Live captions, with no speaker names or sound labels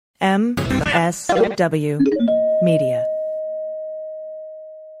MSW Media.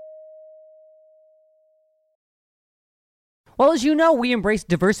 Well, as you know, we embrace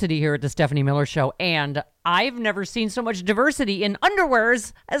diversity here at the Stephanie Miller Show, and I've never seen so much diversity in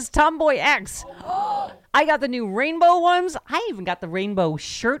underwears as Tomboy X. I got the new rainbow ones. I even got the rainbow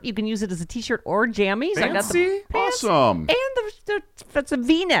shirt. You can use it as a t-shirt or jammies. Fancy? I got the pants Awesome. and it's a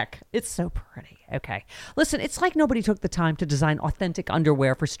V-neck. It's so pretty. Okay. Listen, it's like nobody took the time to design authentic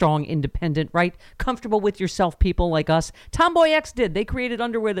underwear for strong, independent, right? Comfortable with yourself people like us. Tomboy X did. They created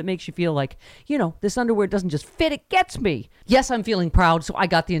underwear that makes you feel like, you know, this underwear doesn't just fit, it gets me. Yes, I'm feeling proud, so I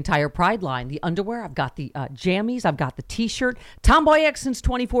got the entire Pride line. The underwear, I've got the jammies, I've got the t-shirt. Tomboy X since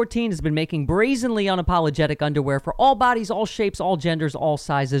 2014 has been making brazenly unapologetic underwear for all bodies, all shapes, all genders, all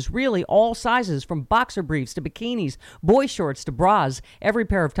sizes. Really, all sizes, from boxer briefs to bikinis, boy shorts to bras. Every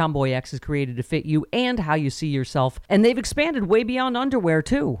pair of Tomboy X is created to fit you and how you see yourself. And they've expanded way beyond underwear,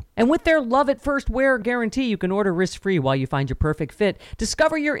 too. And with their love at first wear guarantee, you can order risk-free while you find your perfect fit.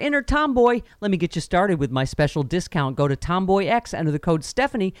 Discover your inner tomboy. Let me get you started with my special discount. Go to Tomboy X, enter the code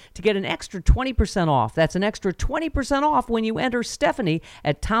Stephanie to get an extra 20% off. That's an extra 20% off when you enter Stephanie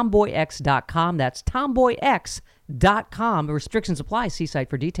at tomboyx.com. That's tomboyx.com. Restrictions apply. See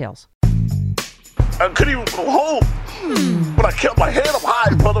site for details. I couldn't even go home, but I kept my head up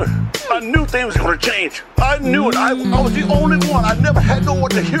high, brother. I knew things were going to change. I knew it. I was the only one. I never had no one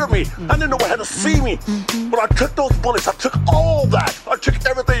to hear me. I didn't know one had to see me. But I took those bullets. I took all that. I took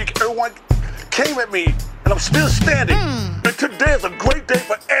everything. Everyone came at me, and I'm still standing. And today is a great day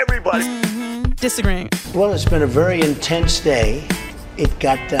for everybody. Disagreeing. Well, it's been a very intense day. It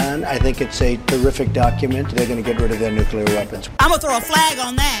got done. I think it's a terrific document. They're going to get rid of their nuclear weapons. I'm going to throw a flag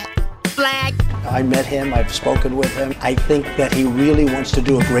on that. Flag. I met him. I've spoken with him. I think that he really wants to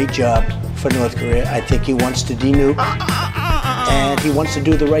do a great job for North Korea. I think he wants to denuke. And he wants to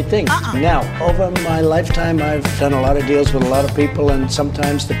do the right thing. Now, over my lifetime, I've done a lot of deals with a lot of people, and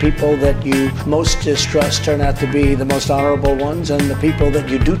sometimes the people that you most distrust turn out to be the most honorable ones, and the people that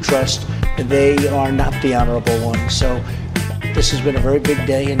you do trust, they are not the honorable ones. So this has been a very big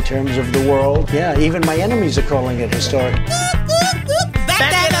day in terms of the world. Yeah, even my enemies are calling it historic.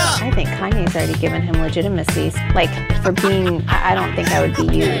 I think Kanye's already given him legitimacy. Like, for being, I don't think I would be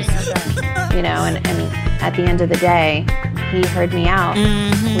used. You know, and at the end of the day, he heard me out.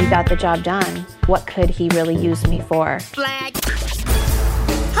 We got the job done. What could he really use me for? Flag.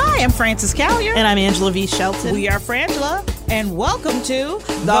 Hi, I'm Frances Callier. And I'm Angela V. Shelton. We are Frangela. And welcome to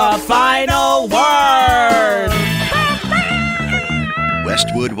The Final Word.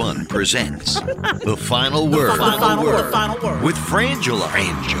 Westwood One presents The Final Word. The Final Word. The Final Word. With Frangela.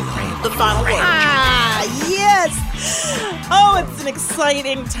 The Final Word. Ah, yes. Oh, it's an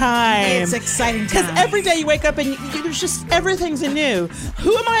exciting time. It's exciting time. Because every day you wake up and there's just everything's anew.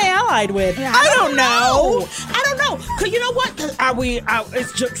 Who am I allied with? Yeah, I don't know. I don't know. Cause you know what?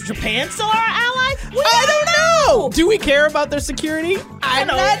 Is Japan still our ally? I don't know. Do we care about their security? I'm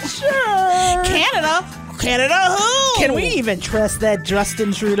not sure. Canada who? Can we even trust that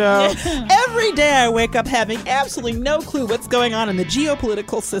Justin Trudeau? Every day I wake up having absolutely no clue what's going on in the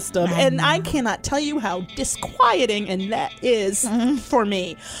geopolitical system, and I cannot tell you how disquieting and that is for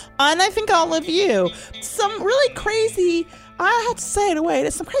me. And I think all of you. Some really crazy, I have to say it away,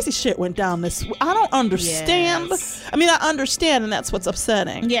 some crazy shit went down this. I don't understand. Yes. I mean, I understand, and that's what's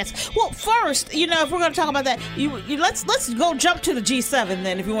upsetting. Yes. Well, first, you know, if we're going to talk about that, let's go jump to the G7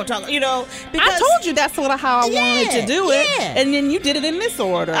 then, if you want to talk. You know, because I told you that's how I wanted to do it, and then you did it in this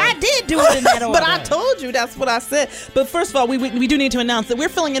order. I did do it in that order. But I told you that's what I said. But first of all, we do need to announce that we're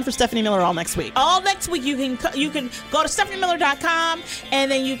filling in for Stephanie Miller all next week. All next week, you can go to StephanieMiller.com, and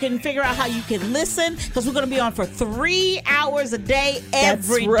then you can figure out how you can listen, because we're going to be on for 3 hours a day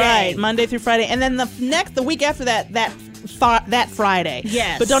every That's right. day. Monday through Friday, and then the week after that Friday.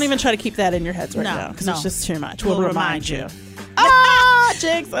 Yes. But don't even try to keep that in your heads right now, because it's just too much. We'll remind you.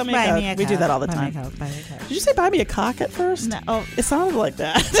 Jinx! Oh my God. We do that all the time. Did you say buy me a cock at first? No. Oh, it sounded like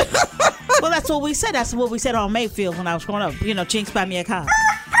that. Well, that's what we said. That's what we said on Mayfield when I was growing up. You know, Jinx, buy me a cock.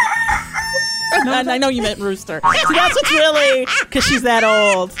 I know you meant rooster. See, that's what's really, because she's that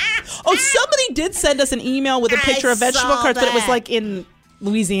old. Oh, somebody did send us an email with a picture of vegetable carts, but it was like in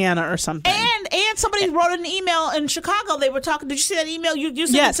Louisiana or something. And somebody wrote an email in Chicago. They were talking. Did you see that email? You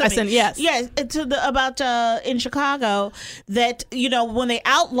sent yes, it to me. I sent yes. Yes, about in Chicago that, you know, when they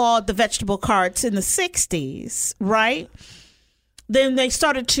outlawed the vegetable carts in the 60s, right? then they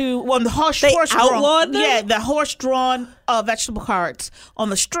started to the horse outlawed them? Yeah, the horse-drawn vegetable carts on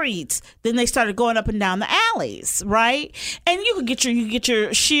the streets. Then they started going up and down the alleys, right? And you could get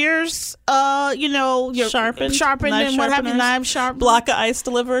your shears, your sharpened, and what have you, knives sharpened. Block of ice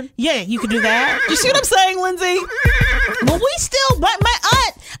delivered. Yeah, you could do that. You see what I'm saying, Lindsay? Well, we still, my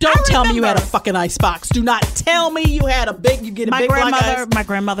aunt. Don't tell me you had a fucking ice box. Do not tell me you had a big. You get a big block of ice. My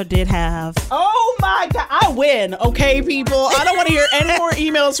grandmother did have. Oh my God, I win. Okay, people. I don't want to hear any more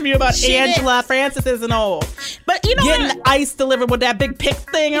emails from you about Angela. Francis isn't old. But you know getting ice delivered with that big pick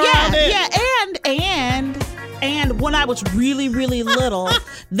thing around it. Yeah, and when I was really, really little,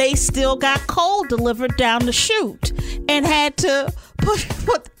 they still got coal delivered down the chute and had to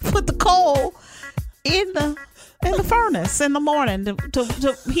put the coal in the furnace in the morning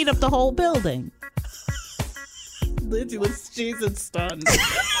to heat up the whole building. Lindsay looks, she's stunned.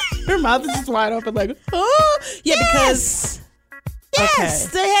 Her mouth is just wide open like, oh. Yeah, because...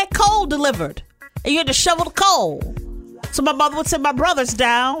 Yes, they had coal delivered. And you had to shovel the coal. So my mother would send my brothers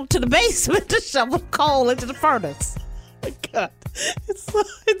down to the basement to shovel coal into the furnace. Oh my God.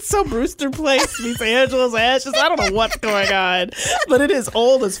 It's so Brewster Place meets Angela's Ashes. I don't know what's going on, but it is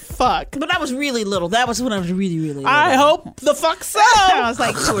old as fuck. But I was really little. That was when I was really, really little. I hope the fuck so. I was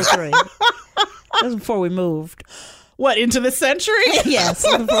like 2 or 3. That was before we moved. What, into the century? Yes,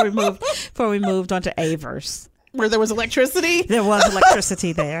 before we moved onto Avers. Where there was electricity? There was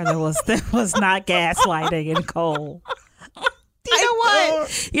electricity there. There was not gas lighting and coal.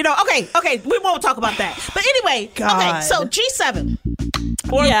 You know what? Okay, we won't talk about that. But anyway, God. Okay, so G7.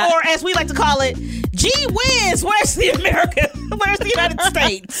 Or as we like to call it, gee whiz, where's the United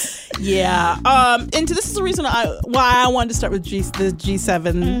States? Yeah. And this is the reason why I wanted to start with the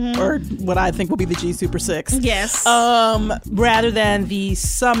G7, or what I think will be the G Super 6. Yes. Rather than the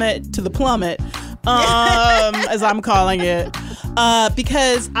summit to the plummet, as I'm calling it.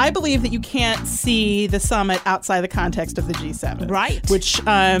 Because I believe that you can't see the summit outside the context of the G7. Right. Which,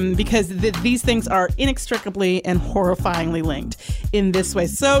 because these things are inextricably and horrifyingly linked in this way.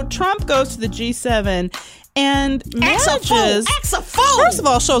 So Trump goes to the G7 and manages... Acts a fool! First of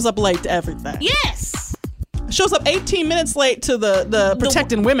all, shows up late to everything. Yes. Shows up 18 minutes late to the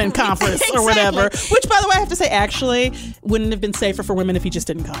Protecting Women conference or whatever. Which, by the way, I have to say, actually wouldn't have been safer for women if he just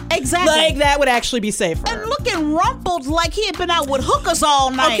didn't come. Exactly. Like, that would actually be safer. And looking rumpled like he had been out with hookers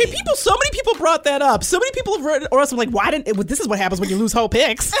all night. Okay, so many people brought that up. So many people have written, or else I'm like, why didn't, this is what happens when you lose Hope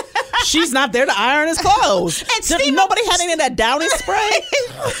Hicks. She's not there to iron his clothes. And nobody had any of that Downy spray.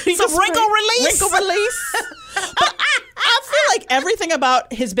 Some wrinkle release. But I feel like everything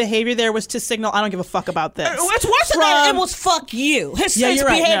about his behavior there was to signal, I don't give a fuck about this. It's worse than that. It was fuck you. His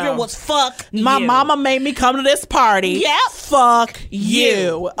behavior was fuck My mama made me come to this party. Yeah. Fuck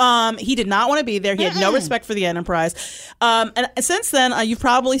you. He did not want to be there. He had no respect for the enterprise. And since then, you've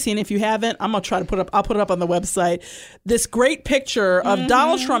probably seen, if you haven't, I'm going to try to I'll put it up on the website, this great picture of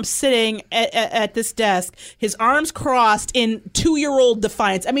Donald Trump sitting at this desk, his arms crossed in 2-year-old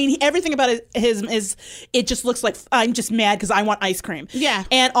defiance. I mean, everything about his it just looks like, I'm just mad because I want ice cream. Yeah.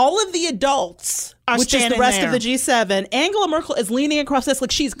 And all of the adults, which is the rest of the G7, Angela Merkel is leaning across this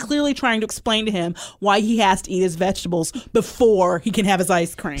like she's clearly trying to explain to him why he has to eat his vegetables before he can have his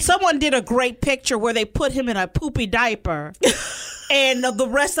ice cream. Someone did a great picture where they put him in a poopy diaper. And the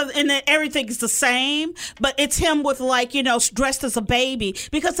rest of and then everything is the same, but it's him with dressed as a baby,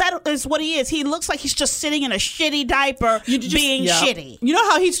 because that is what he is. He looks like he's just sitting in a shitty diaper being shitty. You know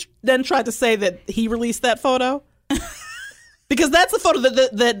how he's then tried to say that he released that photo? Because that's the photo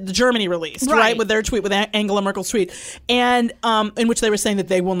that Germany released, right? With their tweet, with Angela Merkel's tweet, and in which they were saying that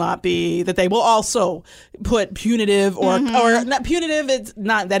they will also put punitive or not punitive. It's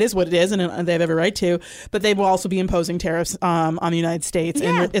not, that is what it is, and they have every right to. But they will also be imposing tariffs on the United States,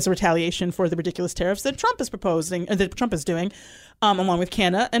 and it's a retaliation for the ridiculous tariffs that Trump is proposing, that Trump is doing, along with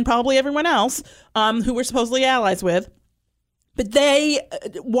Canada and probably everyone else who we're supposedly allies with. But they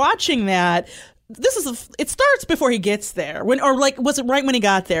watching that. It starts before he gets there. Was it right when he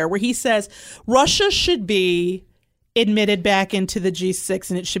got there, where he says Russia should be admitted back into the G6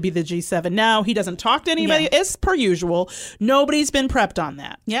 and it should be the G7. Now, he doesn't talk to anybody, as per usual. Nobody's been prepped on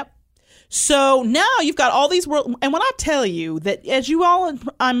that. Yep. So now you've got all these and when I tell you that, as you all,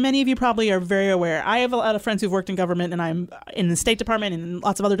 many of you probably are very aware, I have a lot of friends who've worked in government, and I'm in the State Department and in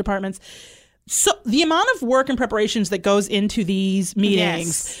lots of other departments. So the amount of work and preparations that goes into these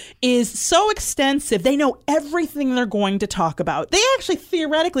meetings is so extensive. They know everything they're going to talk about. They actually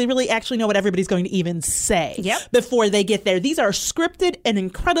theoretically really actually know what everybody's going to even say before they get there. These are scripted and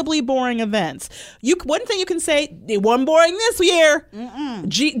incredibly boring events. One thing you can say, it wasn't boring this year.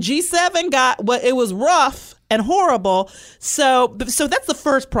 G7 got what it was rough and horrible. So that's the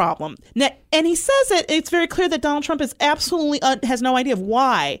first problem. Now, and he says it's very clear that Donald Trump is absolutely has no idea of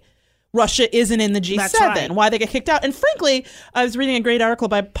why Russia isn't in the G7, why they get kicked out. And frankly, I was reading a great article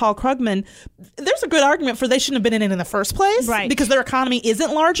by Paul Krugman. There's a good argument for they shouldn't have been in it in the first place, because their economy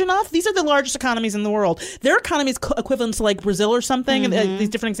isn't large enough. These are the largest economies in the world. Their economy is equivalent to like Brazil or something. And these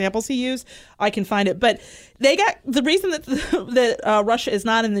different examples he used, I can find it. But they got the reason that Russia is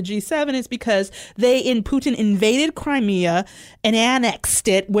not in the G7 is because Putin invaded Crimea and annexed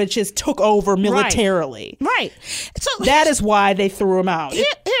it, which is took over militarily. Right. So that is why they threw him out.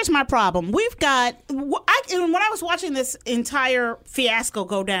 Here's my problem. We've got, when I was watching this entire fiasco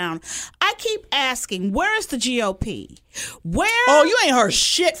go down, I keep asking, where is the GOP? Oh, you ain't heard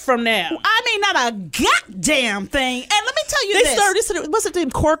shit from them. I mean, not a goddamn thing. And let me tell you this. Was it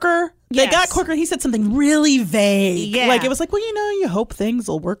named Corker? They got Corker and he said something really vague. Yeah. Like it was like, well, you hope things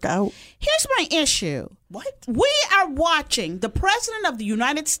will work out. Here's my issue. What? We are watching the President of the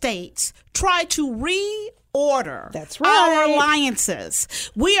United States try to reorder our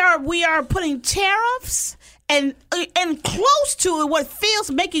alliances. We are putting tariffs and close to what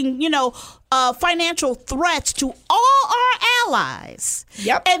feels making financial threats to all our allies.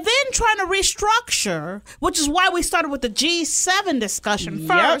 Yep. And then trying to restructure, which is why we started with the G7 discussion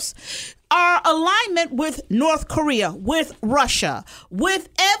first. Our alignment with North Korea, with Russia, with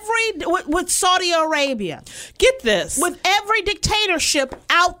Saudi Arabia. Get this. With every dictatorship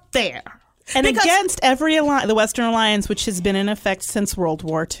out there. And against every the Western alliance, which has been in effect since World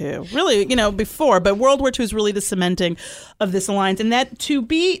War II. Really, before, but World War II is really the cementing of this alliance. And that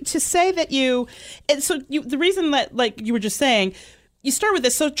the reason that, like you were just saying, you start with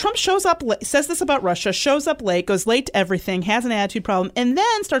this. So Trump shows up, says this about Russia, shows up late, goes late to everything, has an attitude problem, and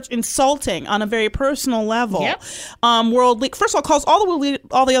then starts insulting on a very personal level. Yep. First of all, calls all the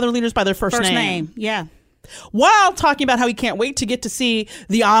other leaders by their first name. Yeah. While talking about how he can't wait to get to see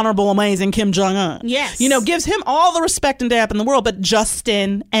the honorable, amazing Kim Jong-un. Yes. Gives him all the respect and dap in the world, but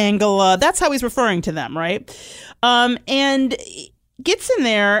Justin, Angela, that's how he's referring to them, right? And gets in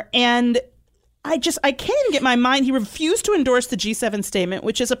there, and I can't even get my mind. He refused to endorse the G7 statement,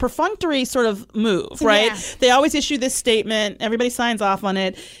 which is a perfunctory sort of move, right? Yeah. They always issue this statement. Everybody signs off on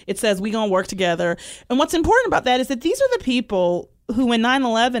it. It says, we gonna work together. And what's important about that is that these are the people who, when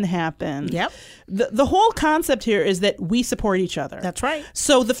 9/11 happened, the whole concept here is that we support each other. That's right.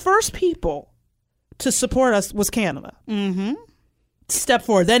 So the first people to support us was Canada. Mm-hmm. Step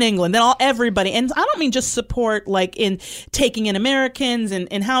forward, then England, then everybody. And I don't mean just support like in taking in Americans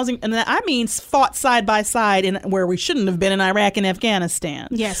and housing. And I mean fought side by side in where we shouldn't have been in Iraq and Afghanistan.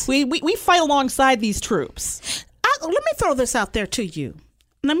 Yes. We fight alongside these troops. Let me throw this out there to you.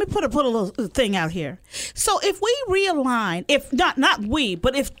 Let me put a little thing out here. So if we realign, if not we,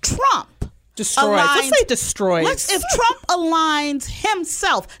 but if Trump destroys, let's say destroys. If Trump aligns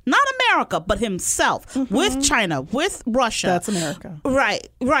himself, not America, but himself, with China, with Russia. That's America. Right.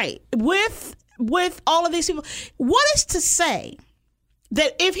 With all of these people. What is to say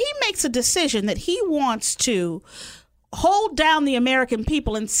that if he makes a decision that he wants to hold down the American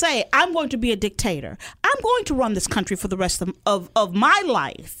people and say, I'm going to be a dictator. I'm going to run this country for the rest of my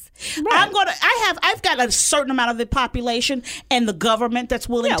life. Right. I've got a certain amount of the population and the government that's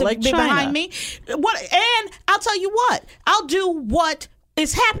willing to be behind me. And I'll tell you what, I'll do what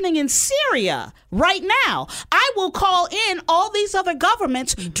is happening in Syria right now. I will call in all these other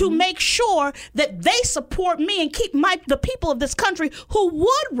governments to make sure that they support me and keep the people of this country who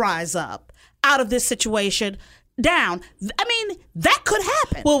would rise up out of this situation down. I mean, that could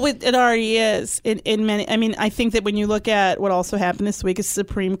happen. Well, it already is in many. I mean, I think that when you look at what also happened this week, is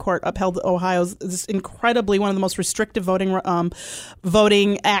Supreme Court upheld Ohio's this incredibly one of the most restrictive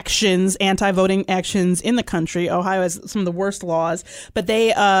voting actions, anti-voting actions in the country. Ohio has some of the worst laws, but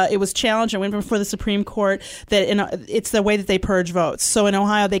it was challenged and went before the Supreme Court that it's the way that they purge votes. So in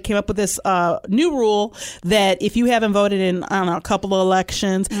Ohio, they came up with this new rule that if you haven't voted in a couple of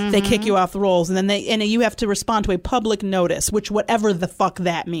elections, they kick you off the rolls, and then you have to respond to a public notice, which whatever the fuck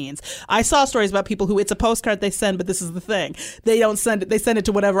that means. I saw stories about people who it's a postcard they send, but this is the thing. They don't send it. They send it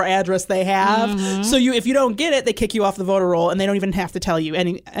to whatever address they have. So if you don't get it, they kick you off the voter roll, and they don't even have to tell you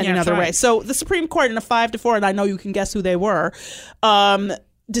any other way. So the Supreme Court in a 5-4, and I know you can guess who they were,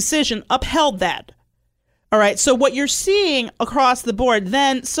 decision upheld that. All right. So what you're seeing across the board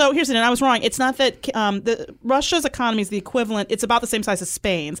then, so here's it, and I was wrong. It's not that Russia's economy is the equivalent. It's about the same size as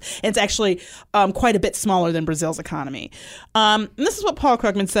Spain's. And it's actually quite a bit smaller than Brazil's economy. And this is what Paul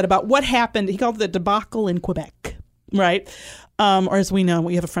Krugman said about what happened. He called it the debacle in Quebec, right? Or as we know,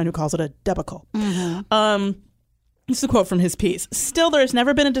 we have a friend who calls it a debacle. This is a quote from his piece. Still, there has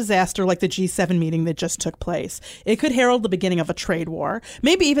never been a disaster like the G7 meeting that just took place. It could herald the beginning of a trade war,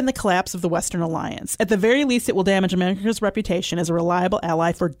 maybe even the collapse of the Western alliance. At the very least, it will damage America's reputation as a reliable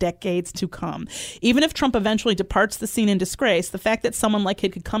ally for decades to come. Even if Trump eventually departs the scene in disgrace, the fact that someone like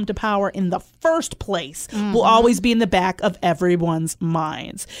him could come to power in the first place will always be in the back of everyone's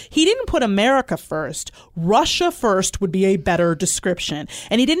minds. He didn't put America first. Russia first would be a better description.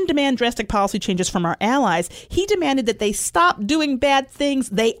 And he didn't demand drastic policy changes from our allies. He demanded that they stop doing bad things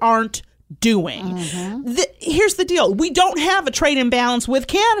they aren't doing. Here's the deal. We don't have a trade imbalance with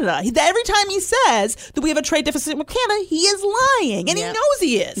Canada. Every time he says that we have a trade deficit with Canada, he is lying. And he knows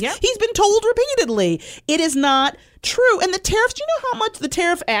he is. He's been told repeatedly. It is not true. And the tariffs, do you know how much the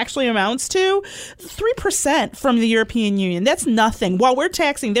tariff actually amounts to? 3% from the European Union. That's nothing. While we're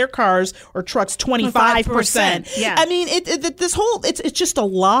taxing their cars or trucks 25%. Yeah. I mean, this whole, it's just a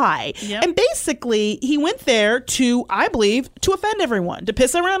lie. Yep. And basically, he went there to, I believe, to offend everyone, to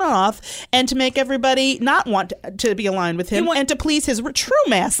piss everyone off, and to make everybody not want to be aligned with him, and to please his true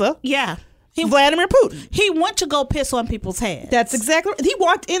massa. Yeah. Vladimir Putin. He went to go piss on people's heads. That's exactly. He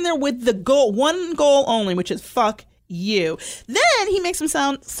walked in there with the goal, one goal only, which is fuck you. Then he makes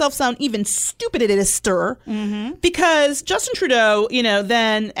himself sound even stupid at his stir, because Justin Trudeau,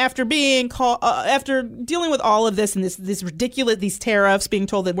 then after being after dealing with all of this and this ridiculous, these tariffs, being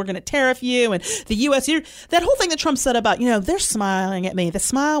told that we're going to tariff you, and the U.S. that whole thing that Trump said about they're smiling at me. The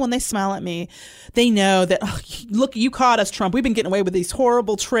smile when they smile at me, they know that look, you caught us, Trump. We've been getting away with these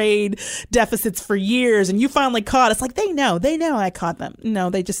horrible trade deficits for years, and you finally caught us. Like they know I caught them. No,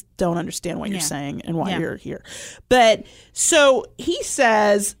 they just don't understand what you're saying and why you're here. But so he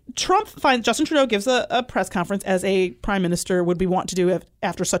says Justin Trudeau gives a press conference as a prime minister would be want to do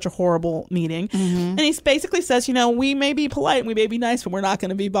after such a horrible meeting. And he basically says, we may be polite, we may be nice, but we're not going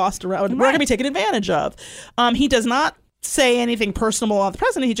to be bossed around. We're going to be taken advantage of. He does not say anything personal on the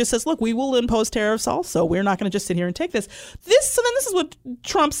president. He just says, look, we will impose tariffs also. We're not going to just sit here and take this. So then this is what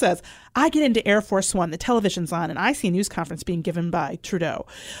Trump says. I get into Air Force One, the television's on, and I see a news conference being given by Trudeau.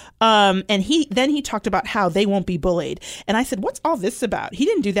 And he talked about how they won't be bullied. And I said, what's all this about? He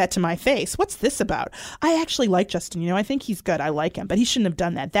didn't do that to my face. What's this about? I actually like Justin. I think he's good. I like him. But he shouldn't have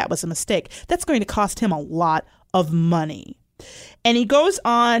done that. That was a mistake. That's going to cost him a lot of money. And he goes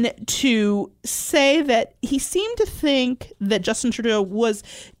on to say that he seemed to think that Justin Trudeau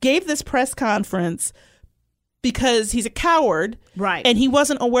gave this press conference because he's a coward. Right. And he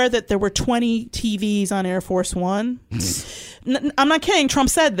wasn't aware that there were 20 TVs on Air Force One. I'm not kidding. Trump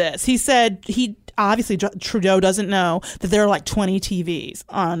said this. He said obviously Trudeau doesn't know that there are like 20 TVs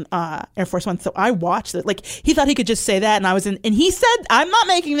on Air Force One. So I watched it. Like he thought he could just say that, and he said, I'm not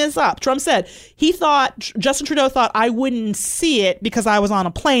making this up. Trump said Justin Trudeau thought I wouldn't see it because I was on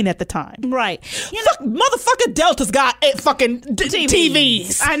a plane at the time. Right. Motherfucking Delta's got fucking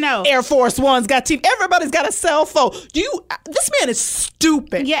TVs. I know. Air Force One's got TV. Everybody's got a cell phone. This man is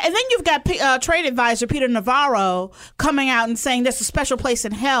stupid. Yeah, and then you've got trade advisor Peter Navarro coming out and saying there's a special place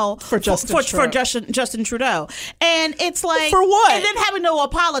in hell for Justin Trudeau. And it's like, for what? And then having to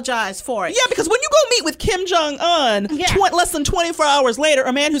apologize for it. Yeah, because when you go meet with Kim Jong-un, less than 24 hours later,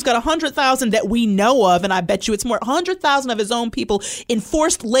 a man who's got 100,000 that we know of, and I bet you it's more, 100,000 of his own people in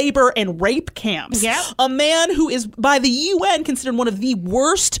forced labor and rape camps. Yeah. A man who is by the UN considered one of the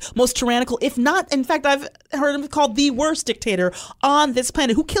worst, most tyrannical, if not, in fact, I've heard him called the worst dictator on this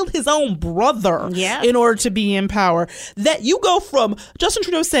planet, who killed his own brother in order to be in power. That you go from Justin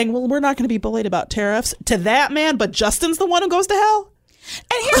Trudeau saying, well, we're not going to be bullied about tariffs, to that man, but Justin's the one who goes to hell?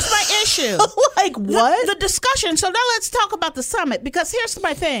 And here's my issue. Like what? The discussion. So now let's talk about the summit, because here's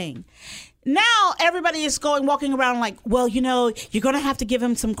my thing. Now everybody is walking around like, well, you're going to have to give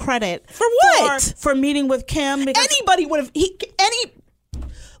him some credit. For what? For meeting with Kim. Anybody would have,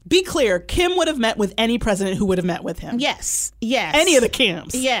 be clear, Kim would have met with any president who would have met with him. Yes. Any of the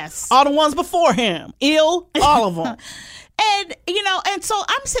Kims. Yes. All the ones before him. All of them. And so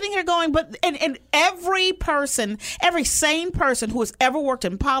I'm sitting here going, but and every sane person who has ever worked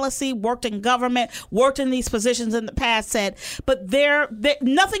in policy, worked in government, worked in these positions in the past said, but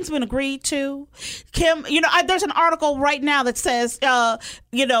nothing's been agreed to. Kim, there's an article right now that says,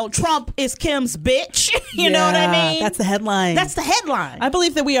 Trump is Kim's bitch. You know what I mean? That's the headline. I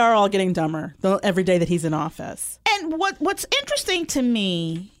believe that we are all getting dumber every day that he's in office. And what's interesting to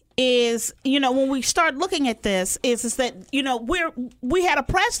me is, when we start looking at this, is that, we had a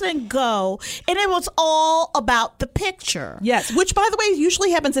president go, and it was all about the picture. Yes, which, by the way,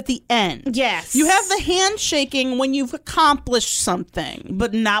 usually happens at the end. Yes. You have the handshaking when you've accomplished something.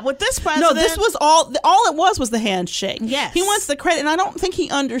 But not with this president. No, this was all it was the handshake. Yes. He wants the credit, and I don't think he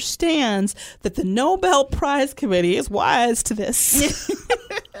understands that the Nobel Prize Committee is wise to this.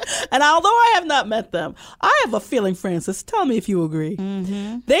 And although I have not met them, I have a feeling, Francis, tell me if you agree,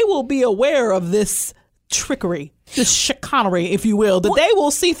 they will be aware of this trickery, this chicanery, if you will, that they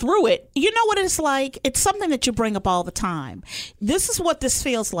will see through it. You know what it's like? It's something that you bring up all the time. This is what this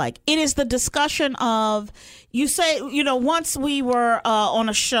feels like. It is the discussion of, you say, once we were on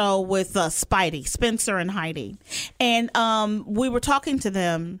a show with Spidey, Spencer and Heidi, and we were talking to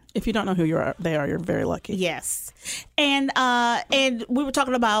them. If you don't know who they are, you're very lucky. Yes. And we were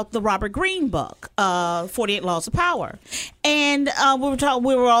talking about the Robert Greene book, 48 Laws of Power. And a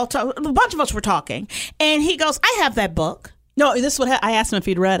bunch of us were talking, and he goes, I have that book. No, this is what I asked him if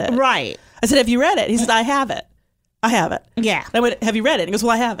he'd read it. Right. I said, have you read it? He said, I have it. I have it. Yeah. I went, have you read it? He goes,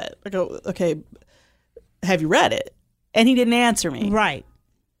 well, I have it. I go, okay, have you read it? And he didn't answer me. Right.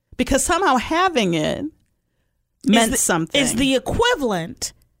 Because somehow having it meant something. It's the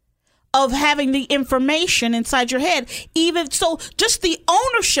equivalent of having the information inside your head. Even so, just the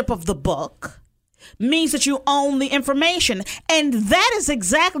ownership of the book means that you own the information, and that is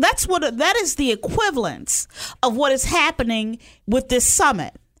the equivalence of what is happening with this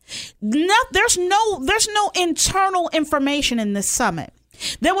summit. There's no internal information in this summit.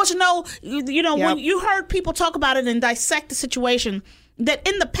 There was no, when you heard people talk about it and dissect the situation, that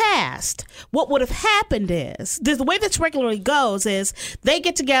in the past, what would have happened is, the way this regularly goes is they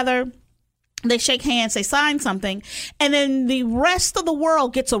get together, they shake hands, they sign something, and then the rest of the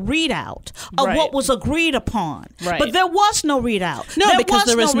world gets a readout of what was agreed upon. Right. But there was no readout. No, because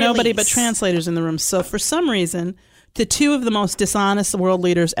there was nobody but translators in the room. So for some reason, the two of the most dishonest world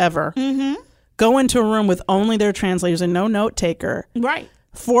leaders ever go into a room with only their translators and no note taker. Right.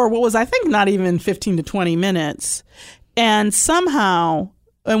 For what was, I think, not even 15 to 20 minutes. And somehow,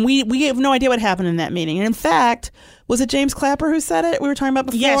 and we have no idea what happened in that meeting. And in fact, was it James Clapper who said it? We were talking about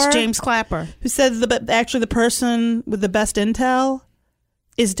before? Yes, James Clapper. Who said actually the person with the best intel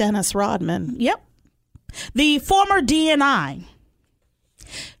is Dennis Rodman. Yep. The former DNI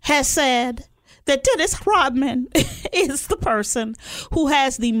has said that Dennis Rodman is the person who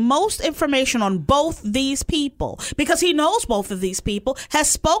has the most information on both these people, because he knows both of these people, has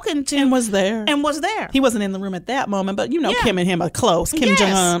spoken to and was there. He wasn't in the room at that moment, but Kim and him are close. Kim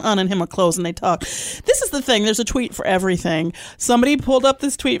Jong-un and him are close, and they talk. This is the thing. There's a tweet for everything. Somebody pulled up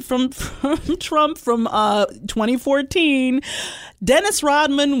this tweet from Trump from 2014. Dennis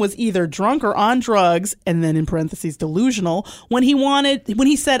Rodman was either drunk or on drugs, and then in parentheses delusional, when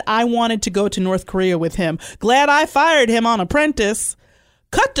he said, I wanted to go to North Korea with him. Glad I fired him on Apprentice.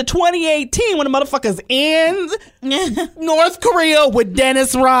 Cut to 2018 when the motherfucker's in North Korea with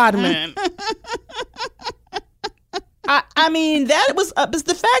Dennis Rodman. I mean, that was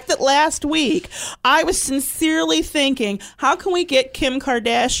the fact that last week I was sincerely thinking, how can we get Kim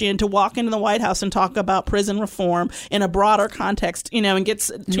Kardashian to walk into the White House and talk about prison reform in a broader context, and get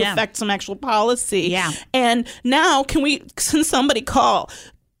to affect some actual policy? Yeah. And now can somebody call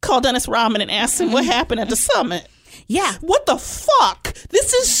Dennis Rodman and ask him what happened at the summit? Yeah. What the fuck?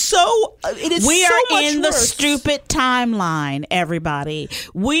 This is so, it is we so are much in worse. The stupid timeline, everybody.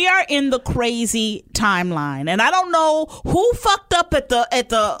 We are in the crazy timeline. And I don't know who fucked up at the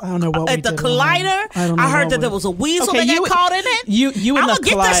collider. I heard that there was a weasel that got caught in it. You and the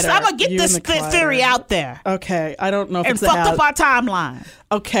collider. I'm going to get this theory out there. Okay. I don't know if it's fucked up our timeline.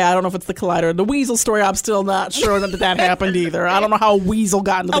 Okay, I don't know if it's the collider. The weasel story, I'm still not sure that happened either. I don't know how a weasel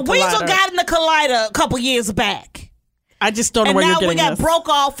got into the collider. A weasel got in the collider a couple years back. I just don't know where you're getting this. And now we got broke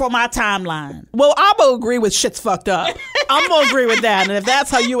off from our timeline. Well, I'm going to agree with shit's fucked up. I'm going to agree with that. And if that's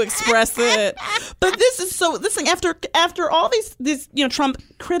how you express it. But this thing, after all these Trump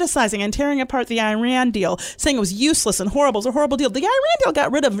criticizing and tearing apart the Iran deal, saying it was useless and horrible, it was a horrible deal. The Iran deal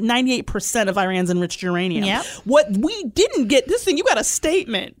got rid of 98% of Iran's enriched uranium. Yep. What we didn't get, this thing, you got a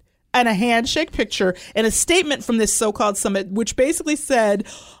statement and a handshake picture and a statement from this so-called summit, which basically said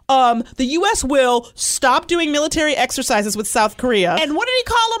the U.S. will stop doing military exercises with South Korea. And what did he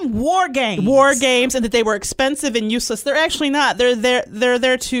call them? War games. War games, and that they were expensive and useless. They're actually not. They're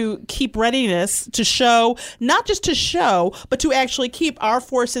there to keep readiness, to show, not just to show, but to actually keep our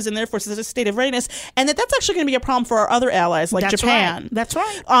forces and their forces in a state of readiness. And that's actually going to be a problem for our other allies, like Japan. Right. That's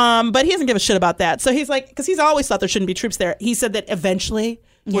right. But he doesn't give a shit about that. So he's like, because he's always thought there shouldn't be troops there. He said that eventually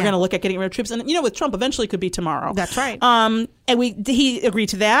We're going to look at getting rid of troops. And, with Trump, eventually it could be tomorrow. That's right. And he agreed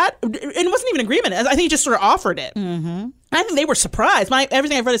to that. And it wasn't even an agreement. I think he just sort of offered it. Mm-hmm. I think they were surprised.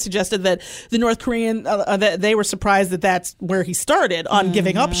 Everything I've read has suggested that the North Korean, that they were surprised that that's where he started on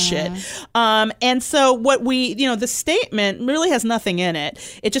giving up shit. And so the statement really has nothing in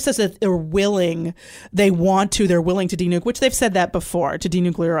it. It just says that they're willing to denuke, which they've said that before, to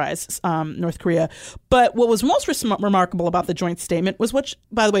denuclearize North Korea. But what was most remarkable about the joint statement was which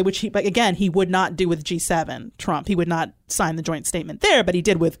he would not do with G7, Trump. He would not sign the joint statement there, but he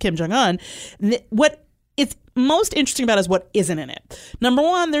did with Kim Jong-un. What it's most interesting about is what isn't in it. Number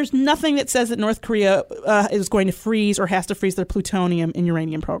one, there's nothing that says that North Korea is going to freeze or has to freeze their plutonium and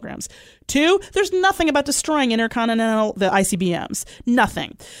uranium programs. Two, there's nothing about destroying the ICBMs.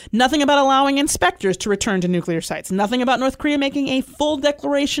 Nothing about allowing inspectors to return to nuclear sites. Nothing about North Korea making a full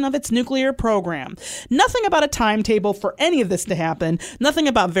declaration of its nuclear program. Nothing about a timetable for any of this to happen. Nothing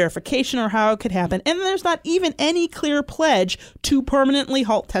about verification or how it could happen. And there's not even any clear pledge to permanently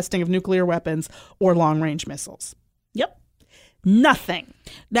halt testing of nuclear weapons or long-range missiles. Yep. Nothing.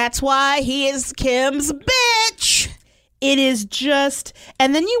 That's why he is Kim's bitch. It is just,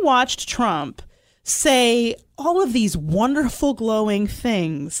 and then you watched Trump say all of these wonderful, glowing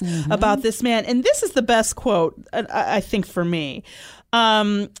things about this man. And this is the best quote, I think, for me.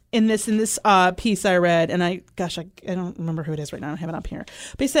 In this piece I read, and I don't remember who it is right now. I don't have it up here.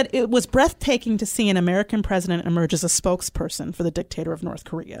 But he said, it was breathtaking to see an American president emerge as a spokesperson for the dictator of North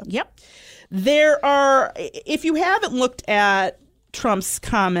Korea. Yep. If you haven't looked at Trump's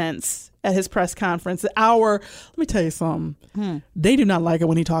comments at his press conference, let me tell you something. They do not like it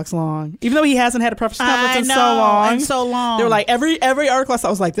when he talks long. Even though he hasn't had a press conference in so long. They were like, every article I saw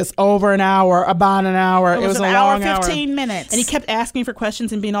was like this, over an hour, about an hour. It was a long hour. 15 minutes. And he kept asking for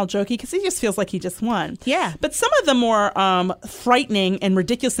questions and being all jokey because he just feels like he just won. Yeah. But some of the more frightening and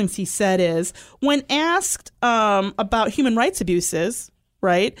ridiculous things he said is, when asked about human rights abuses,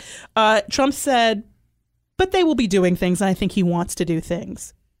 right, Trump said, but they will be doing things, and I think he wants to do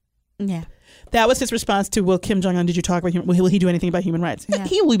things. Yeah. That was his response to, well, Kim Jong-un, did you talk about will he do anything about human rights? Yeah.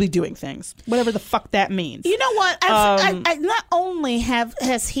 He will be doing things, whatever the fuck that means. You know what? I not only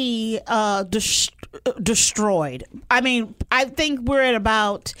has he destroyed. I mean, I think we're at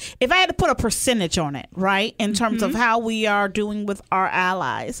about, if I had to put a percentage on it, right, in terms of how we are doing with our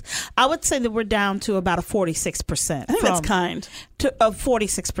allies, I would say that we're down to about a 46%. I think that's kind. To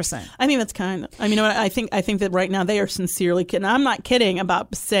 46%. I think that's kind. I mean, I think that right now they are sincerely kidding. I'm not kidding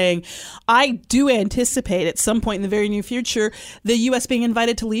about saying I do anticipate at some point in the very near future the U.S. being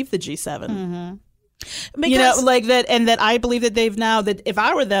invited to leave the G7. Because, and that I believe that they've now, that if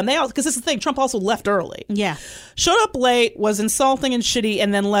I were them, because this is the thing, Trump also left early. Yeah. Showed up late, was insulting and shitty,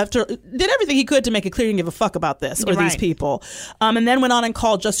 and then left, did everything he could to make it clear he didn't give a fuck about this or these people. And then went on and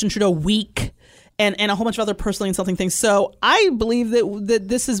called Justin Trudeau weak. And a whole bunch of other personally insulting things. So I believe that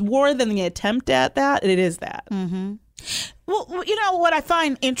this is more than the attempt at that. And it is that. Mm-hmm. Well, you know what I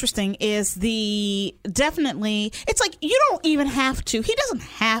find interesting is it's like you don't even have to. He doesn't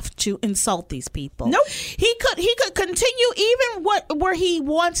have to insult these people. Nope. He could continue even where he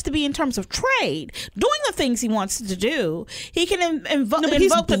wants to be in terms of trade, doing the things he wants to do. He can invoke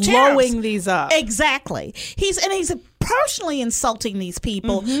the tariffs. Blowing these up. Exactly. He's personally insulting these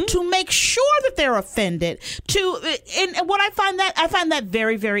people to make sure that they're offended. And what I find that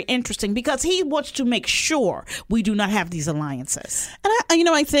very, very interesting, because he wants to make sure we do not have these alliances. And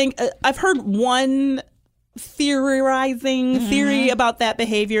I think I've heard one theory about that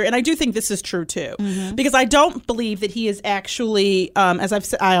behavior, and I do think this is true too, because I don't believe that he is actually,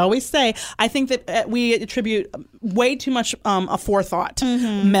 as I always say, I think that we attribute way too much a forethought,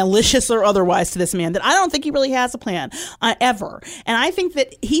 malicious or otherwise, to this man, that I don't think he really has a plan ever. And I think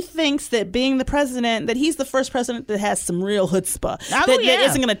that he thinks that being the president, that he's the first president that has some real chutzpah, that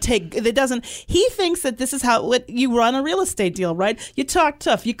isn't going to take, that doesn't, he thinks that this is how you run a real estate deal, right? You talk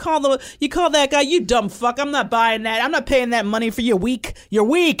tough, you call that guy, you dumb fuck, I'm not buying that. I'm not paying that money for you. You're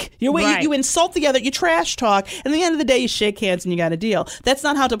weak. Right. You insult the other. You trash talk. And at the end of the day, you shake hands and you got a deal. That's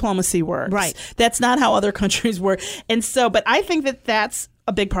not how diplomacy works. Right. That's not how other countries work. And so, but I think that that's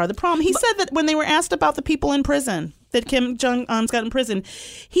a big part of the problem. He said that when they were asked about the people in prison, that Kim Jong-un's got in prison,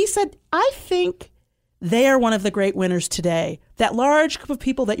 he said, I think they are one of the great winners today. That large group of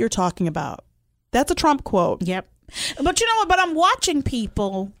people that you're talking about. That's a Trump quote. Yep. But you know what? But I'm watching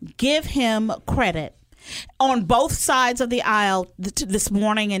people give him credit on both sides of the aisle this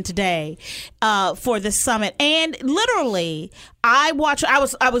morning and today for this summit. And literally, I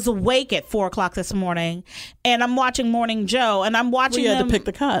was awake at 4:00 this morning, and I'm watching Morning Joe, and I'm watching. You had to pick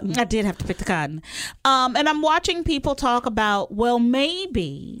the cotton. I did have to pick the cotton, and I'm watching people talk about, well,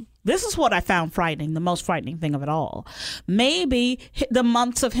 maybe. This is what I found frightening, the most frightening thing of it all. Maybe the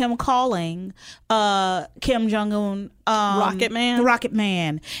months of him calling Kim Jong-un Rocket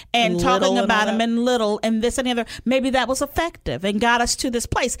Man, and talking about him in little and this and the other, maybe that was effective and got us to this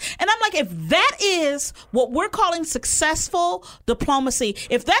place. And I'm like, if that is what we're calling successful diplomacy,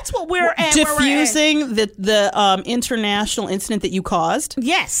 if that's what we're at, diffusing the international incident that you caused.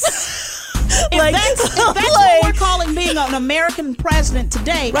 Yes. If that's what we're calling being an American president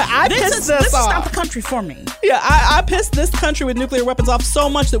today, right, this is not the country for me. Yeah, I pissed this country with nuclear weapons off so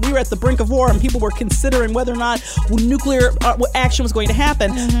much that we were at the brink of war and people were considering whether or not nuclear action was going to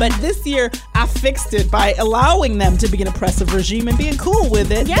happen. Mm-hmm. But this year, I fixed it by allowing them to be an oppressive regime and being cool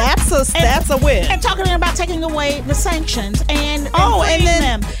with it. Yeah. That's a win. And talking about taking away the sanctions and then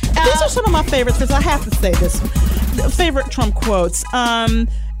them. These are some of my favorites, because I have to say this. Favorite Trump quotes.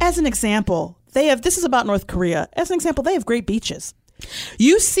 As an example, this is about North Korea. As an example, they have great beaches.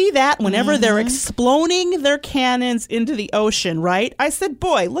 You see that whenever they're exploding their cannons into the ocean, right? I said,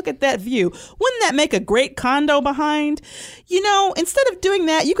 boy, look at that view. Wouldn't that make a great condo behind? Instead of doing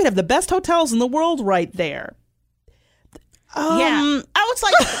that, you could have the best hotels in the world right there. I was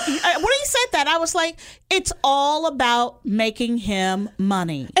like, when he said that, I was like, it's all about making him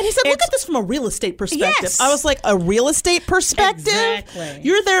money. And he said, look at this from a real estate perspective. Yes. I was like, a real estate perspective? Exactly.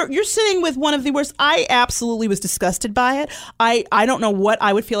 You're there, you're sitting with one of the worst. I absolutely was disgusted by it. I don't know what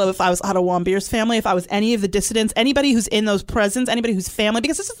I would feel if I was Otto Warmbier's family, if I was any of the dissidents, anybody who's in those prisons, anybody who's family,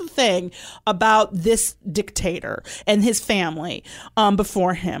 because this is the thing about this dictator and his family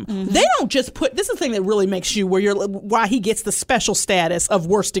before him. Mm-hmm. They don't just this is the thing that really makes you why he gets the special status of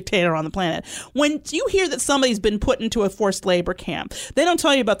worst dictator on the planet. When you hear that somebody's been put into a forced labor camp, they don't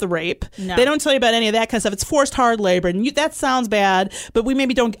tell you about the rape. No. They don't tell you about any of that kind of stuff. It's forced hard labor, and that sounds bad, but we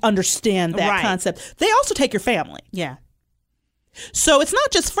maybe don't understand that concept. They also take your family. Yeah. So it's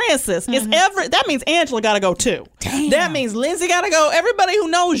not just Francis. It's that means Angela got to go too. Damn. That means Lindsay got to go. Everybody who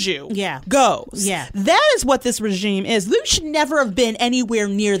knows you goes. Yeah. That is what this regime is. You should never have been anywhere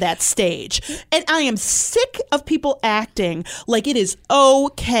near that stage. And I am sick of people acting like it is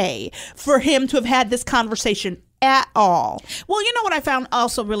okay for him to have had this conversation at all. Well, you know what I found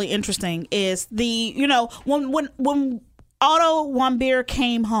also really interesting is when Otto Warmbier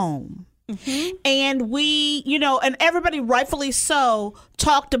came home. Mm-hmm. And we, and everybody rightfully so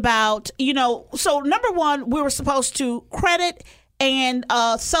talked about, so number one, we were supposed to credit and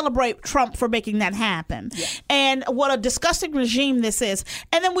celebrate Trump for making that happen. Yeah. And what a disgusting regime this is.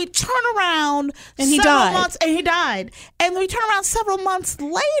 And then we turn around and he died. And we turn around several months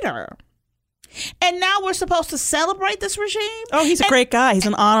later. And now we're supposed to celebrate this regime? Oh, he's a great guy. He's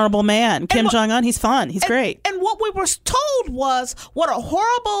an honorable man. Kim Jong-un, he's fun. He's great. And what we were told was what a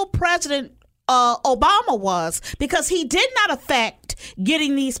horrible president Obama was, because he did not affect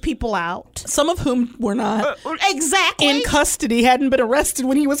getting these people out. Some of whom were not. Exactly. In custody, hadn't been arrested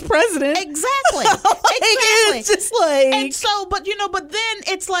when he was president. Exactly. It's just like. And so, but then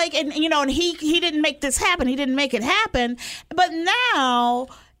it's like, and he didn't make this happen. He didn't make it happen. But now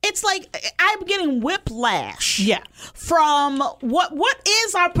it's like I'm getting whiplash from what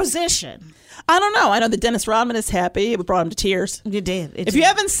is our position? I don't know. I know that Dennis Rodman is happy. It brought him to tears. You did. If you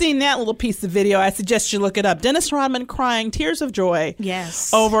haven't seen that little piece of video, I suggest you look it up. Dennis Rodman crying tears of joy.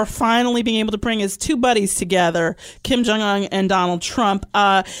 Yes. Over finally being able to bring his two buddies together, Kim Jong-un and Donald Trump.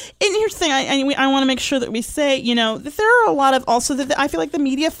 And here's the thing. I want to make sure that we say, that there are a lot of also that I feel like the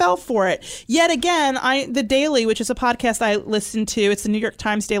media fell for it. Yet again, The Daily, which is a podcast I listen to, it's the New York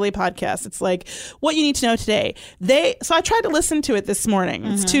Times Daily podcast. It's like what you need to know today. So I tried to listen to it this morning.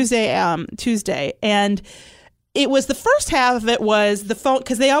 It's Tuesday, and it was the first half of it was the phone,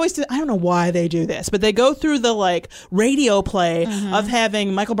 because they always do, I don't know why they do this, but they go through the radio play of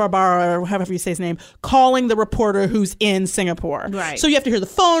having Michael Barbaro, or however you say his name, calling the reporter who's in Singapore. Right. So you have to hear the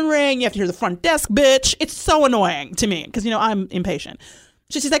phone ring, you have to hear the front desk bitch. It's so annoying to me because I'm impatient.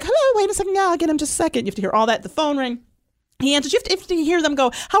 So she's like, hello, wait a second, I'll get him just a second. You have to hear all that, the phone ring. He answers. You have to hear them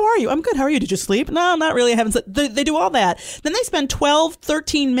go, how are you? I'm good. How are you? Did you sleep? No, not really. I haven't slept. They do all that. Then they spend 12,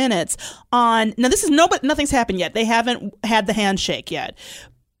 13 minutes on, now this is nothing's happened yet. They haven't had the handshake yet.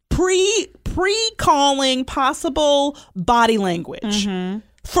 Pre-calling possible body language.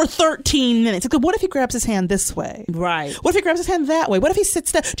 for 13 minutes. Like, what if he grabs his hand this way? Right. What if he grabs his hand that way? What if he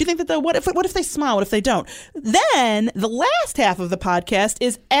sits down? Do you think that what if they smile? What if they don't? Then the last half of the podcast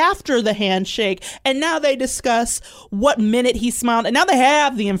is after the handshake, and now they discuss what minute he smiled, and now they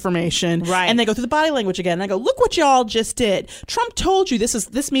have the information, right? And they go through the body language again. And I go, look what y'all just did. Trump told you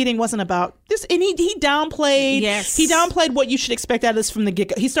this meeting wasn't about this, and he downplayed. Yes. He downplayed what you should expect out of this from the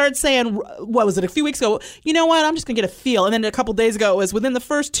get-go. He started saying, what was it, a few weeks ago? You know what? I'm just gonna get a feel, and then a couple days ago it was within the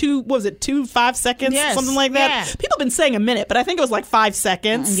first 5 seconds, yes. something like that. Yeah. People have been saying a minute, but I think it was like 5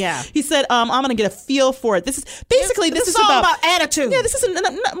 seconds. Yeah. He said, I'm going to get a feel for it. This is basically, this is all about attitude. Yeah, this isn't,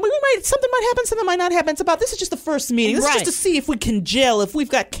 something might happen, something might not happen. It's about, this is just the first meeting. This is just to see if we can gel, if we've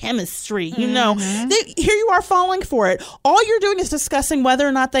got chemistry, you know. Here you are falling for it. All you're doing is discussing whether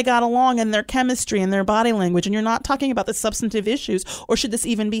or not they got along and their chemistry and their body language, and you're not talking about the substantive issues, or should this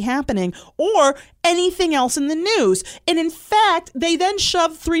even be happening, or anything else in the news. And in fact, they then shoved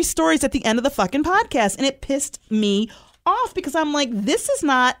 3 stories at the end of the fucking podcast, and it pissed me off because I'm like, this is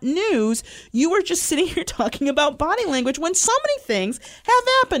not news. You were just sitting here talking about body language when so many things have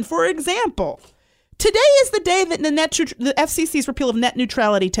happened. For example, today is the day that the FCC's repeal of net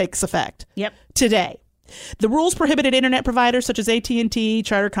neutrality takes effect. Yep. Today. The rules prohibited internet providers such as AT&T,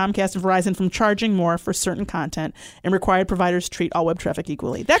 Charter, Comcast, and Verizon from charging more for certain content, and required providers treat all web traffic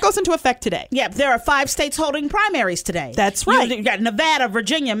equally. That goes into effect today. Yeah, there are 5 states holding primaries today. That's right. You got Nevada,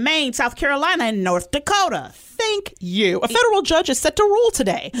 Virginia, Maine, South Carolina, and North Dakota. Thank you. A federal judge is set to rule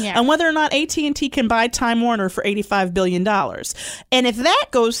today on whether or not AT&T can buy Time Warner for $85 billion. And if that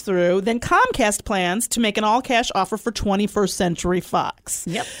goes through, then Comcast plans to make an all-cash offer for 21st Century Fox.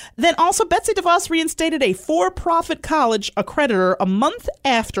 Yep. Then also Betsy DeVos reinstated a for-profit college accreditor a month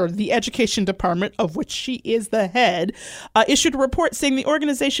after the Education Department, of which she is the head, issued a report saying the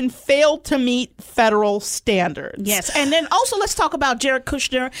organization failed to meet federal standards. Yes. And then also let's talk about Jared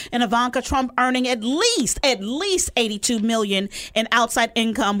Kushner and Ivanka Trump earning at least $82 million in outside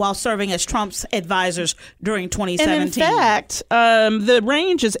income while serving as Trump's advisors during 2017. And in fact, the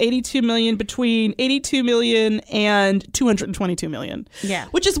range is $82 million, between $82 million and $222 million. Yeah.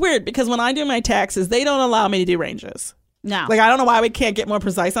 Which is weird because when I do my taxes, they don't allow me to do ranges. No. Like, I don't know why we can't get more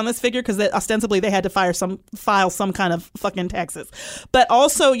precise on this figure, because ostensibly they had to file some kind of fucking taxes. But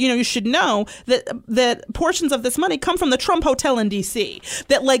also, you should know that portions of this money come from the Trump Hotel in D.C.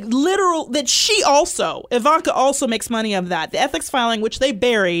 That Ivanka also makes money of that. The ethics filing, which they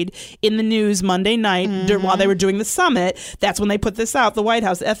buried in the news Monday night while they were doing the summit, that's when they put this out. The White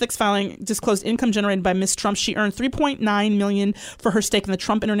House, the ethics filing disclosed income generated by Ms. Trump. She earned $3.9 million for her stake in the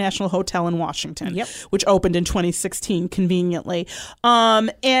Trump International Hotel in Washington, which opened in 2016. Conveniently.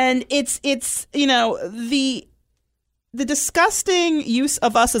 And it's the disgusting use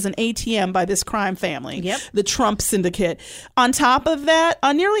of us as an ATM by this crime family, the Trump syndicate. On top of that,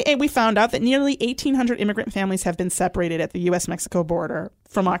 we found out that nearly 1,800 immigrant families have been separated at the U.S.-Mexico border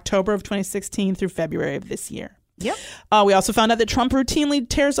from October of 2016 through February of this year. Yep. We also found out that Trump routinely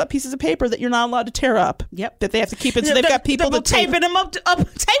tears up pieces of paper that you're not allowed to tear up. Yep. That they have to keep it. So they've got people that taping them up. Taping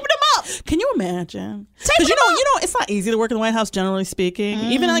them up. Can you imagine? Because you know, it's not easy to work in the White House, generally speaking.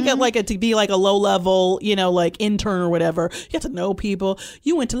 Even to be like a low level, like intern or whatever, you have to know people.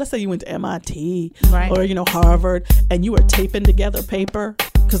 Let's say you went to MIT, right, or Harvard, and you were taping together paper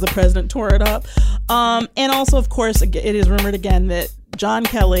because the president tore it up. And also, of course, it is rumored again that John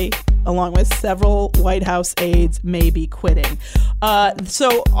Kelly, along with several White House aides, may be quitting.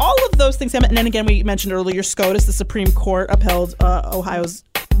 So all of those things happen. And then again, we mentioned earlier, SCOTUS, the Supreme Court, upheld Ohio's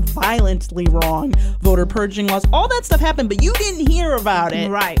violently wrong voter purging laws. All that stuff happened, but you didn't hear about it.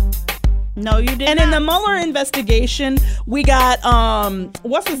 Right. No, you didn't. And in the Mueller investigation, we got,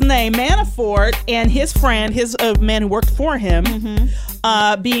 what's his name? Manafort and his friend, his man who worked for him,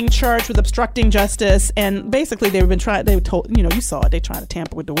 being charged with obstructing justice. And basically, you saw it. They tried to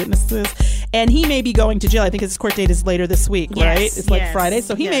tamper with the witnesses. And he may be going to jail. I think his court date is later this week, right? It's like Friday.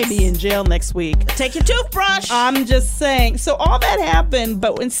 So he may be in jail next week. Take your toothbrush. I'm just saying. So all that happened,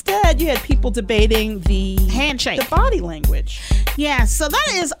 but instead you had people debating the handshake, the body language. Yeah, so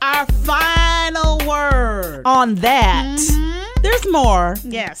that is our final word on that. There's more.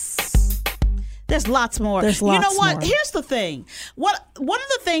 Yes. There's lots more. There's lots more. You know what? Here's the thing. One of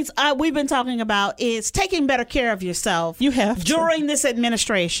the things we've been talking about is taking better care of yourself. You have to. During this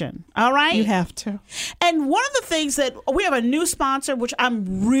administration. All right? You have to. And one of the things that we have a new sponsor, which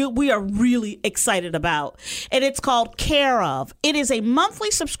we are really excited about, and it's called Care Of. It is a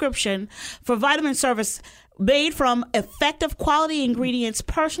monthly subscription for vitamin service made from effective quality ingredients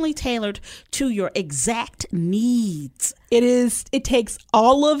personally tailored to your exact needs. It takes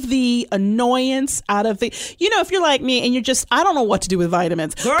all of the annoyance out of the, if you're like me and you're just, I don't know what to do with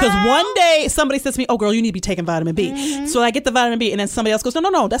vitamins. Because one day somebody says to me, oh girl, you need to be taking vitamin B. So I get the vitamin B and then somebody else goes,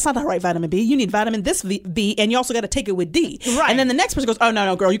 no, that's not the right vitamin B. You need vitamin B and you also got to take it with D. Right. And then the next person goes, oh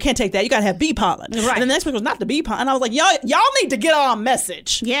no, girl, you can't take that. You got to have bee pollen. Right. And then the next person goes, not the bee pollen. And I was like, y'all need to get our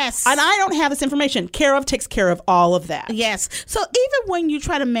message. Yes. And I don't have this information. Care of takes care of all of that. Yes. So even when you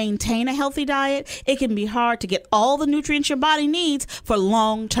try to maintain a healthy diet, it can be hard to get all the nutrients your body needs for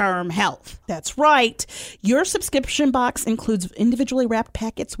long-term health. That's right. Your subscription box includes individually wrapped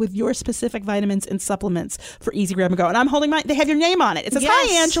packets with your specific vitamins and supplements for easy grab and go. And I'm holding they have your name on it. It says,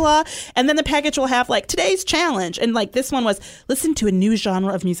 hi, Angela. And then the package will have today's challenge. And this one was, listen to a new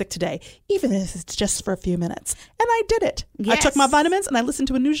genre of music today, even if it's just for a few minutes. And I did it. Yes. I took my vitamins and I listened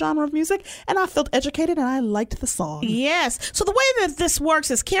to a new genre of music and I felt educated and I liked the song. Yes. So the way that this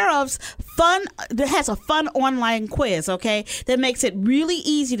works is Care of's has a fun online quiz, okay, that makes it really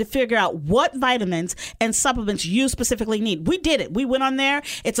easy to figure out what vitamins and supplements you specifically need. We did it. We went on there.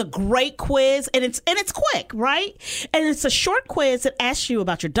 It's a great quiz and it's quick, right? And it's a short quiz that asks you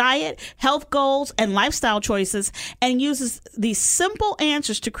about your diet, health goals, and lifestyle choices and uses these simple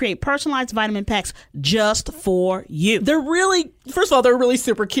answers to create personalized vitamin packs just for you. First of all, they're really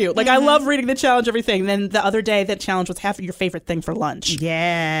super cute. I love reading the challenge, everything. Then the other day, that challenge was have your favorite thing for lunch.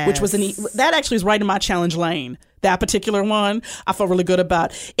 Yeah. Which was that actually is right in my challenge lane. That particular one, I felt really good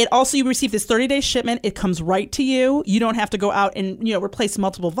about. It also, you receive this 30-day shipment. It comes right to you. You don't have to go out and, replace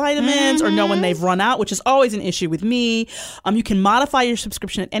multiple vitamins or know when they've run out, which is always an issue with me. You can modify your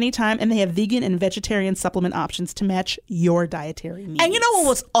subscription at any time, and they have vegan and vegetarian supplement options to match your dietary needs. And you know what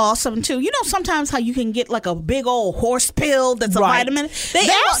was awesome, too? Sometimes how you can get a big old horse pill that's a vitamin.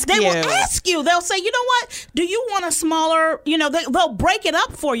 They will ask you. They'll say, you know what? Do you want a smaller, they'll break it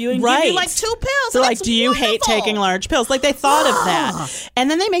up for you and give you 2 pills. They're do you hate taking large pills? They thought of that. And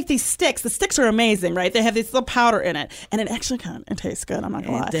then they make these sticks. The sticks are amazing, right? They have this little powder in it, and it actually it tastes good. I'm not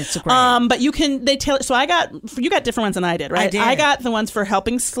gonna lie. It's great. But you got different ones than I did, right? I got the ones for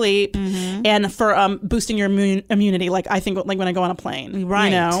helping sleep and for boosting your immunity. I think when I go on a plane,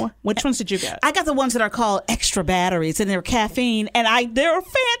 right? Which ones did you get? I got the ones that are called extra batteries, and they're caffeine, and they're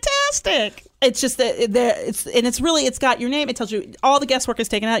fantastic. It's just that it's got your name. It tells you all the guesswork is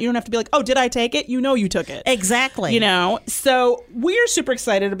taken out. You don't have to be like, oh, did I take it? You took it. Exactly. So we're super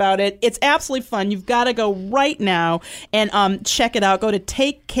excited about it. It's absolutely fun. You've got to go right now and check it out. Go to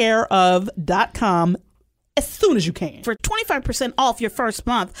takecareof.com as soon as you can. For 25% off your first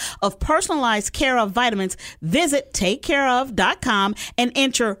month of personalized Care of vitamins, visit takecareof.com and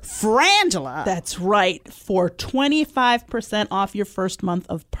enter Frangela. That's right. For 25% off your first month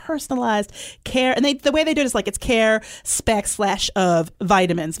of personalized care. And the way they do it is it's care /of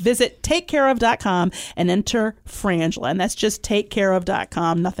vitamins. Visit takecareof.com and enter Frangela. And that's just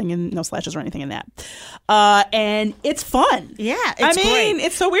takecareof.com. No slashes or anything in that. And it's fun. Yeah, it's great.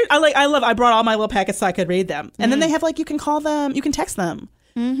 It's so weird. I brought all my little packets so I could read them. And then they have you can call them, you can text them.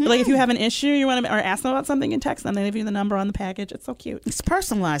 If you have an issue you want to or ask them about something, you can text them. They leave you the number on the package. It's so cute. It's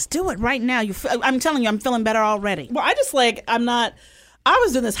personalized. Do it right now. I'm telling you, I'm feeling better already. Well, I just I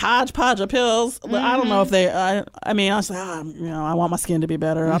was doing this hodgepodge of pills. I don't know if they. I was like, I want my skin to be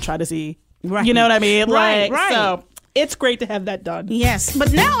better. I'll try to see. Right. You know what I mean? Right. So it's great to have that done. Yes,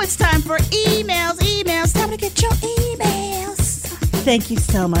 but now it's time for emails. Time to get your emails. Thank you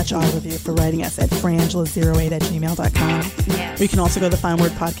so much, all of you, for writing us at frangela08@gmail.com. Yes. Or you can also go to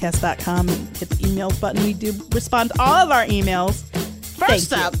thefindwordpodcast.com and hit the email button. We do respond to all of our emails.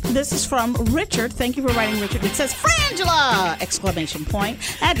 First up, this is from Richard. Thank you for writing, Richard. It says, Frangela! Exclamation point.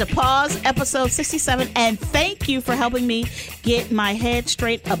 I had to pause episode 67 and thank you for helping me get my head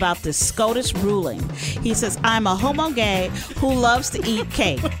straight about this SCOTUS ruling. He says, I'm a homo gay who loves to eat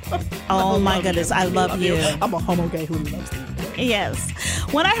cake. Oh my goodness, I love you. I'm a homo gay who loves to eat cake. Yes.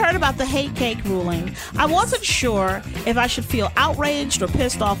 When I heard about the hate cake ruling, I wasn't sure if I should feel outraged or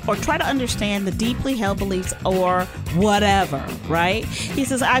pissed off or try to understand the deeply held beliefs or whatever, right? He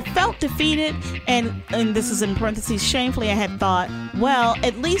says, I felt defeated, and this is in parentheses, shamefully I had thought, well,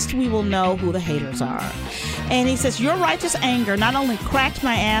 at least we will know who the haters are. And he says, your righteous anger not only cracked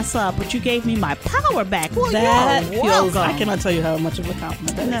my ass up, but you gave me my power back. Well, that feels, welcome. I cannot tell you how much of a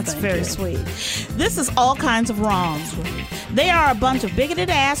compliment that is. That's very sweet. This is all kinds of wrongs. They are a bunch of bigoted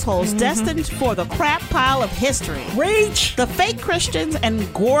assholes destined for the crap pile of history. Reach. The fake Christians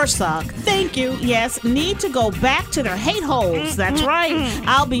and Gorsuch, Thank you. yes, need to go back to their hate holes. That's right.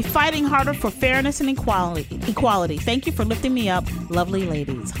 I'll be fighting harder for fairness and equality. Thank you for lifting me up, lovely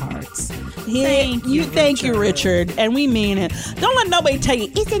ladies' hearts. Thank you, Richard. And we mean it. Don't let nobody tell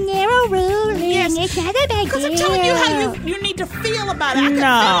you, it's a narrow ruling. Yes. It's not a big Because I'm telling you how you need to feel about it. I can feel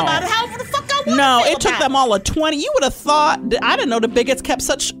about it however the fuck I want to No, feel it took about them all a 20. You would have thought, I didn't know the bigots kept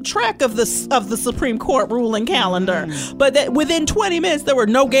such track of the Supreme Court ruling calendar. But that within 20 minutes, there were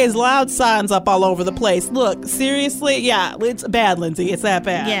no gays allowed signs up all over the place. Look, seriously? Yeah, it's bad, Lindsay. It's that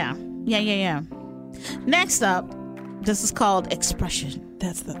bad. Yeah. Next up, this is called expression.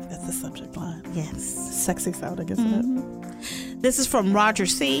 That's the subject line. Yes. Sexy sounding, isn't it? This is from Roger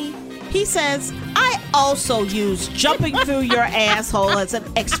C. He says, I also use jumping through your asshole as an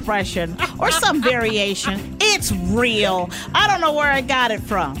expression or some variation. It's real. I don't know where I got it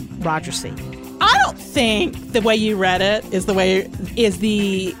from. Roger C. I don't think the way you read it is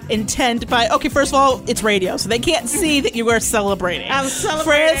the intent by, okay, first of all, it's radio, so they can't see that you are celebrating. I'm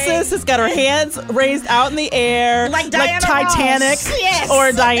celebrating. Frances has got her hands raised out in the air. Like Diana Titanic. Ross. Yes.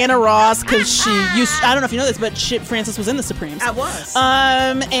 Or Diana Ross, because she used, I don't know if you know this, but Frances was in the Supremes. I was.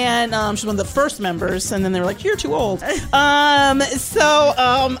 And she's one of the first members, and then they were like, you're too old.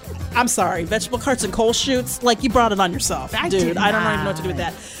 I'm sorry, vegetable carts and coal chutes, like you brought it on yourself, dude. I don't even know what to do with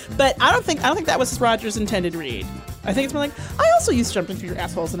that. But I don't think that was Roger's intended read. I think it's more like, I also use jumping through your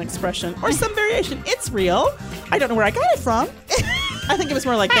asshole as an expression or some variation. It's real. I don't know where I got it from. I think it was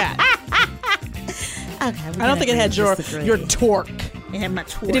more like that. Okay, I don't think it had your torque. It had my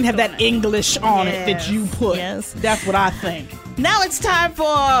torque. It didn't have on that English on it that you put. Yes. That's what I think. Now it's time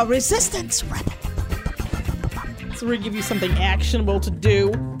for resistance. So we're going to give you something actionable to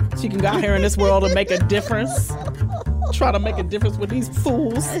do so you can go out here in this world and make a difference. Try to make a difference with these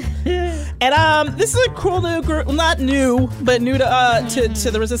fools. And this is a cool new group, well, not new, but new to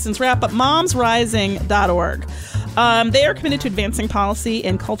the resistance rap, but momsrising.org. They are committed to advancing policy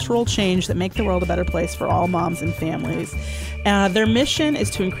and cultural change that make the world a better place for all moms and families. Their mission is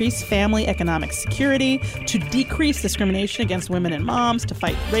to increase family economic security, to decrease discrimination against women and moms, to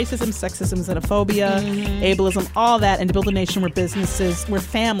fight racism, sexism, xenophobia, ableism, all that, and to build a nation where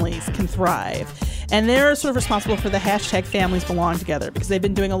families can thrive. And they're sort of responsible for the hashtag Families Belong Together, because they've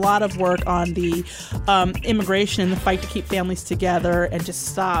been doing a lot of work on the immigration and the fight to keep families together and to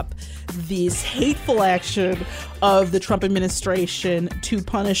stop these hateful action of the Trump administration to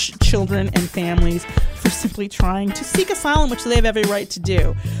punish children and families for simply trying to seek asylum, which they have every right to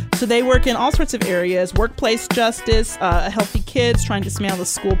do. So they work in all sorts of areas: workplace justice, healthy kids, trying to dismantle the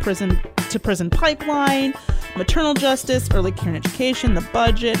school prison pipeline, maternal justice, early care and education, the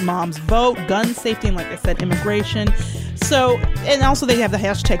budget, mom's vote, gun safety, and like I said, immigration. So, and also they have the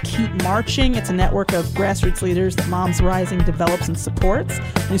hashtag Keep Marching. It's a network of grassroots leaders that Moms Rising develops and supports,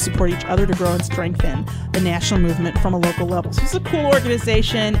 and who support each other to grow and strengthen the national movement from a local level. So it's a cool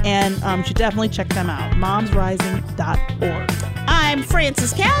organization, and you should definitely check them out. momsrising.org. I'm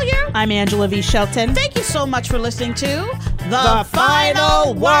Frances Callier. I'm Angela V. Shelton. Thank you so much for listening to The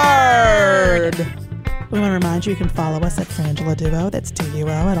Final Word. We want to remind you can follow us at Frangela Duo, that's DUO,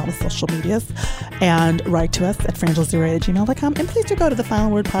 at all the social medias, and write to us at frangela08@gmail.com. And please do go to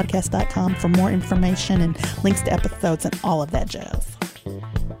thefinalwordpodcast.com for more information and links to episodes and all of that jazz.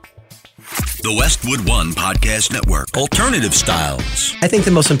 The Westwood One Podcast Network. Alternative styles. I think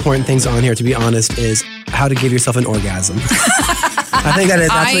the most important things on here, to be honest, is how to give yourself an orgasm. I think that is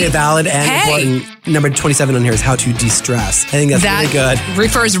absolutely valid and important. Number 27 on here is how to de-stress. I think that's really good.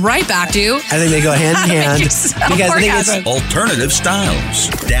 Refers right back to. I think they go hand in hand. Because I think it's Alternative styles.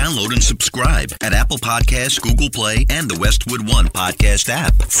 Download and subscribe at Apple Podcasts, Google Play, and the Westwood One Podcast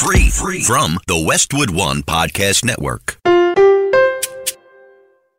app. Free from the Westwood One Podcast Network.